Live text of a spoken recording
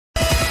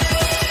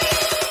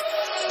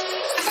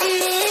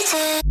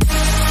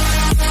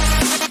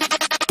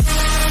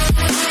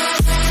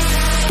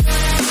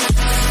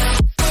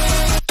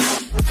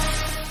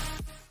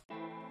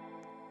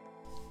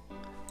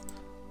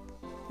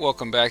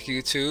Welcome back,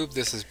 YouTube.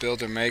 This is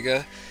Builder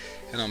Mega,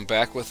 and I'm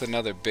back with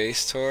another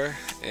base tour.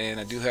 And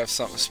I do have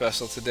something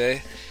special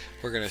today.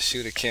 We're gonna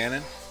shoot a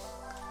cannon.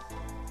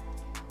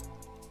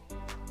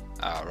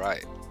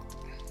 Alright.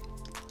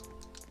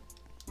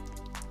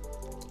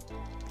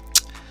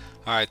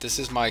 Alright, this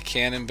is my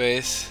cannon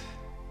base.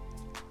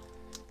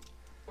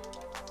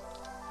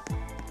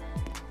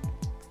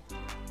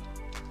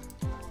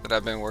 That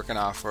I've been working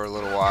on for a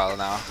little while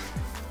now.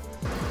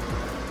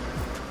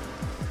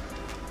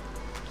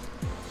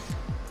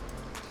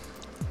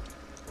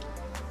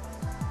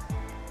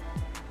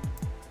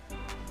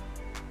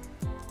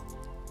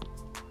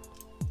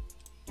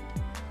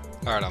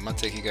 Alright, I'm gonna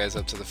take you guys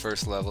up to the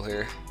first level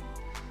here.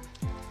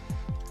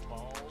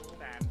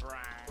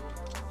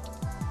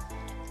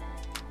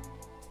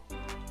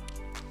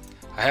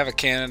 I have a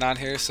cannon on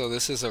here, so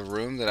this is a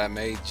room that I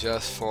made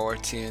just for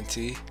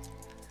TNT.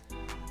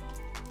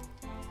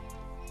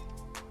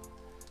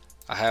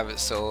 I have it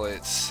so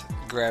it's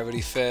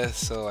gravity fed,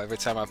 so every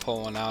time I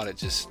pull one out it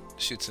just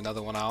shoots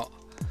another one out.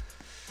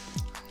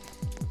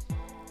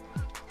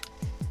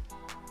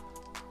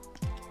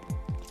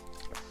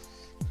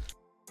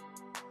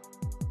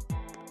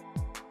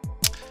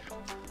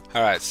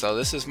 Alright, so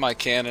this is my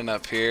cannon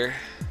up here.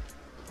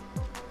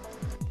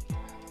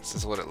 This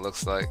is what it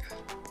looks like.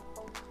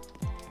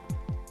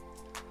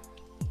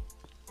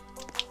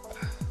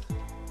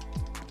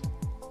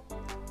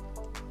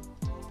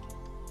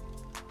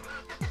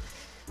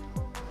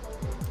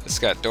 It's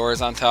got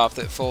doors on top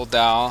that fold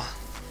down,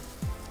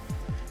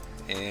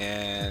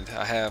 and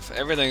I have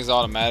everything's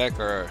automatic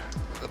or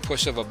the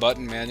push of a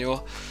button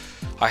manual.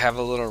 I have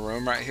a little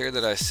room right here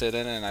that I sit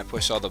in and I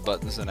push all the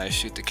buttons and I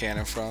shoot the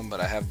cannon from,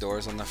 but I have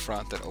doors on the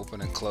front that open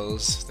and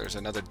close. There's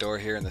another door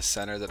here in the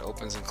center that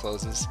opens and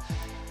closes.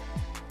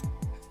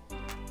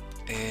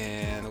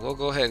 And we'll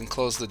go ahead and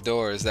close the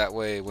doors, that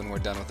way when we're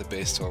done with the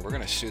base tour we're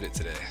going to shoot it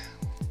today.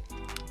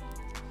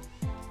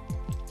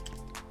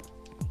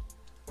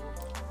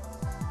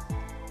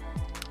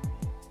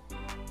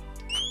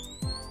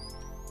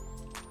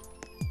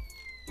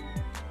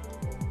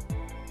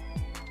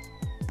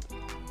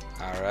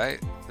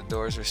 Alright, the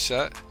doors are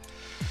shut.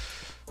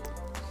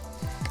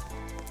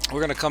 We're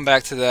going to come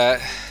back to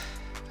that.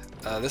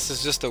 This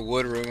is just a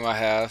wood room I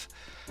have.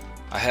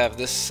 I have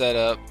this set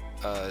up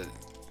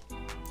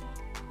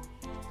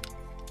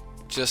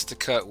just to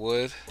cut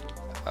wood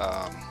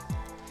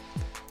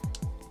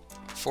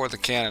for the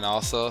cannon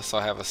also. So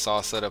I have a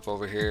saw set up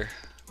over here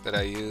that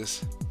I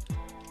use.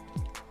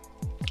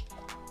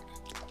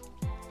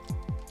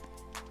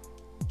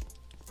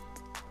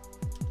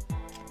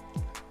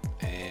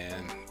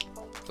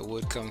 The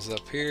wood comes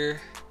up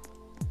here.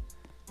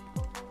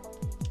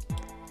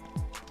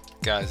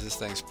 Guys, this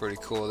thing's pretty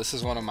cool. This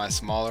is one of my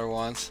smaller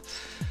ones.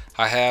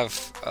 I have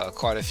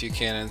quite a few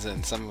cannons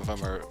and some of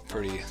them are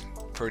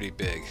pretty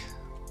big.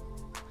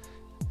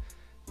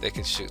 They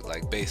can shoot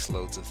like base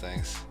loads of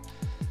things.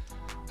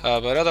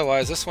 But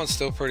otherwise this one's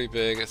still pretty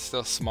big. It's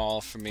still small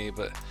for me,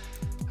 but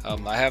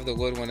I have the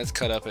wood when it's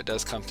cut up. It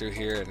does come through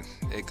here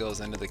and it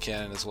goes into the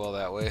cannon as well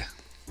that way.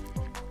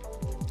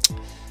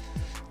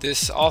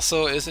 This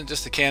also isn't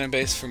just a cannon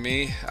base for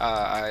me.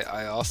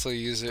 I also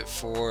use it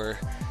for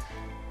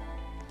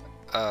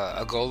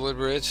a goldwood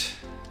bridge.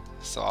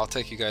 So I'll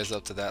take you guys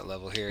up to that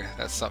level here.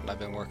 That's something I've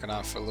been working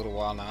on for a little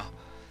while now.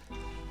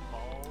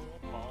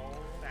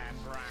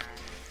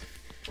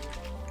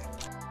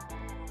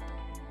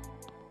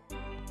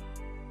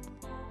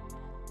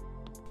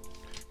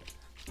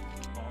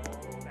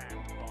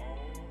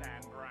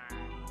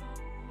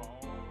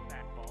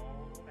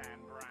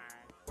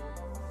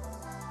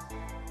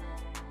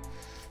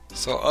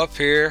 So up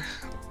here,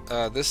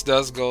 this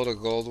does go to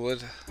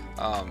goldwood.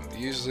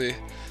 Usually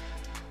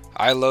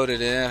I load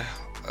it in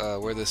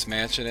where this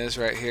mansion is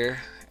right here,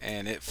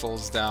 and it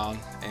folds down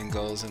and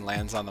goes and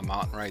lands on the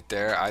mountain right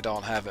there. I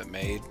don't have it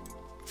made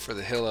for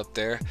the hill up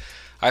there.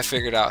 I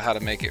figured out how to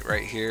make it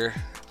right here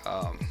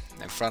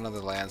in front of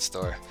the land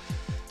store.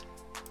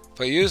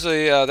 But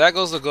usually that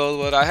goes to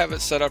goldwood. I have it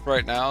set up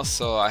right now,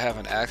 so I have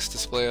an axe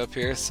display up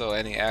here, so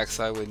any axe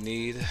I would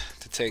need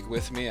to take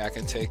with me I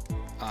can take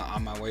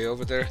on my way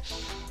over there.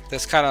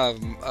 That's kind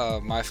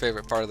of my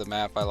favorite part of the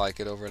map. I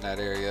like it over in that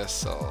area,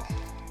 so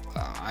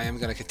I am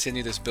going to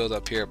continue this build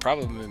up here.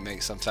 Probably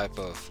make some type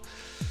of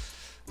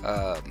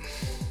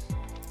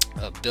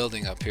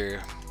building up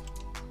here.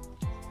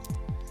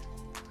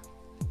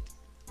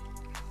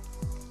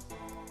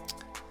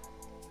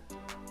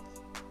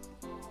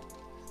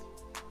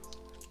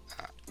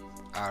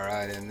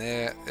 Alright, and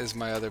there is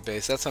my other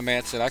base. That's a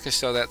mansion. I can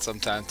show that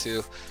sometime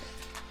too.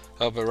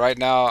 But right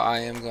now I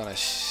am going to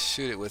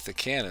shoot it with the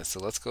cannon, so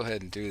let's go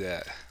ahead and do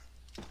that.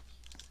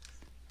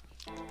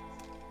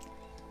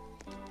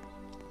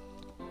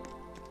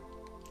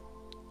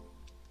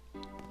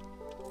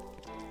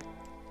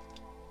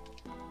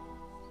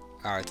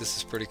 Alright, this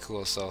is pretty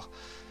cool. So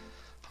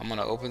I'm going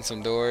to open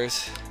some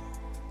doors.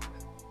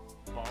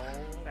 Bold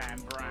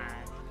and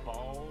bright,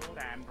 bold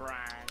and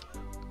bright.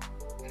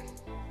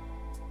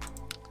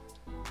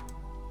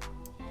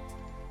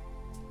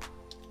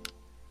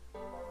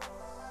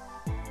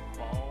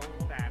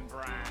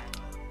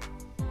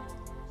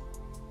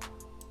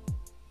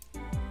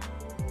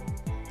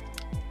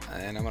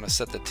 And I'm gonna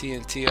set the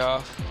TNT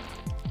off.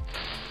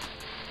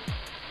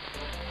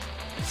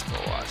 Let's go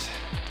watch.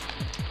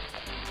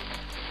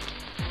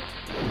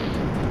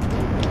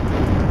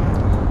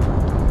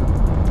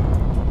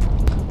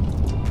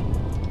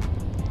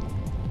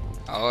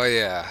 Oh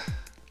yeah.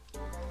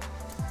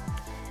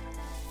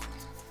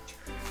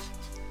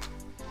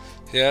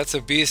 Yeah, it's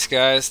a beast,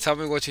 guys. Tell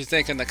me what you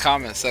think in the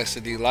comment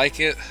section. Do you like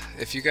it?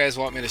 If you guys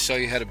want me to show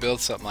you how to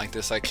build something like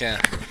this, I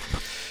can.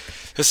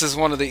 This is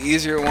one of the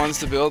easier ones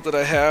to build that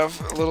I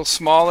have. A little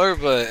smaller,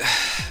 but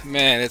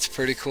man, it's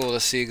pretty cool to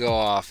see go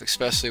off,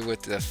 especially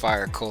with the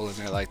fire coal in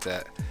there like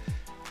that.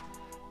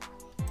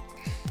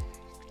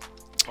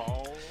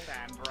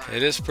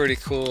 It is pretty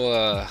cool.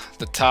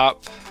 The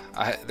top,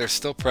 there's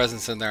still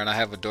presents in there, and I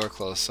have a door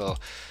closed, so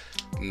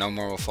no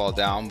more will fall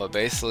down. But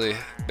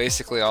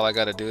basically all I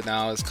got to do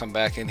now is come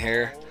back in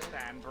here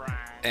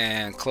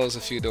and close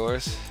a few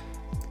doors.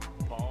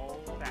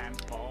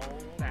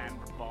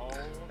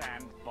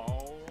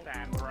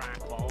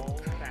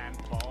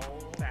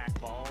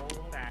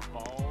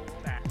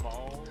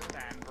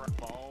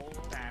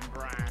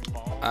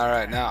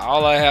 Alright, now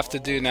all I have to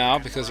do now,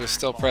 because there's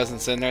still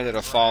presents in there that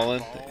have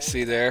fallen,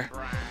 see there,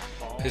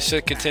 it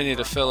should continue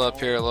to fill up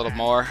here a little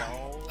more.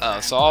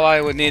 So all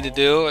I would need to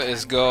do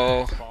is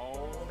go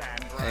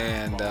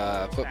and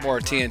put more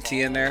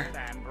TNT in there.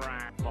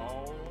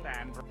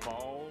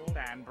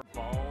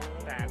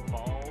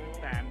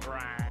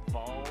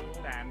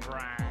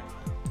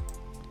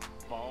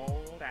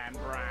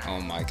 Oh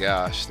my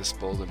gosh, this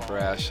bold and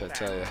brash, I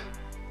tell you.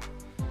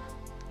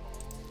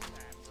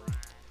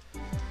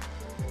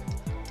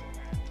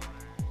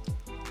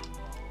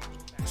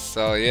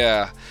 So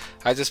yeah,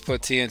 I just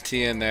put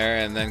TNT in there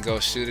and then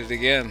go shoot it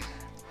again.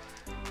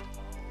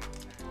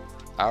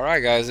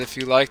 Alright guys, if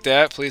you like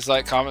that, please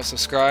like, comment,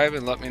 subscribe,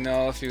 and let me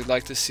know if you'd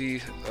like to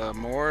see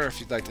more, or if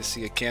you'd like to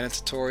see a cannon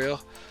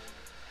tutorial.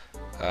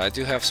 I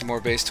do have some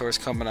more base tours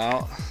coming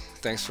out.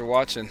 Thanks for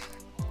watching.